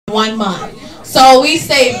1 month. So we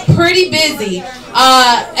stay pretty busy.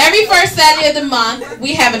 Every first Saturday of the month,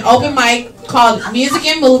 we have an open mic called Music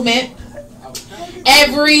and Movement.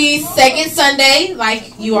 Every second Sunday,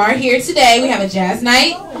 like you are here today, we have a jazz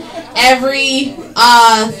night. Every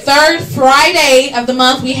third Friday of the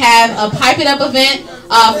month, we have a Pipe It Up event,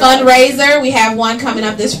 fundraiser. We have one coming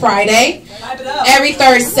up this Friday. Every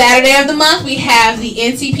third Saturday of the month, we have the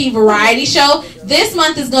NTP variety show. This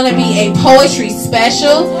month is going to be a poetry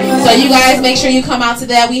special, so you guys make sure you come out to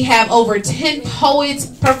that. We have over 10 poets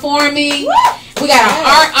performing. We got an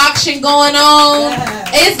art auction going on.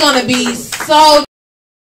 It's going to be so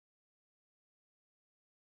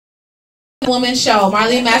woman show.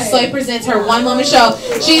 Marlene Massoy presents her one-woman show.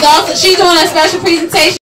 She's doing a special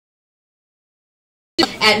presentation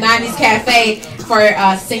at 90s Cafe for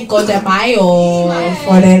Cinco de Mayo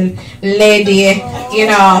for the lady, you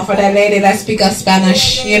know, for the lady that speaks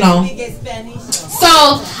Spanish, you know.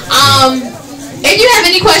 So, if you have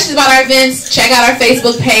any questions about our events, check out our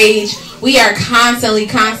Facebook page. We are constantly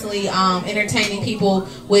entertaining people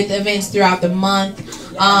with events throughout the month.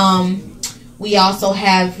 We also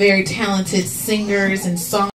have very talented singers and songwriters.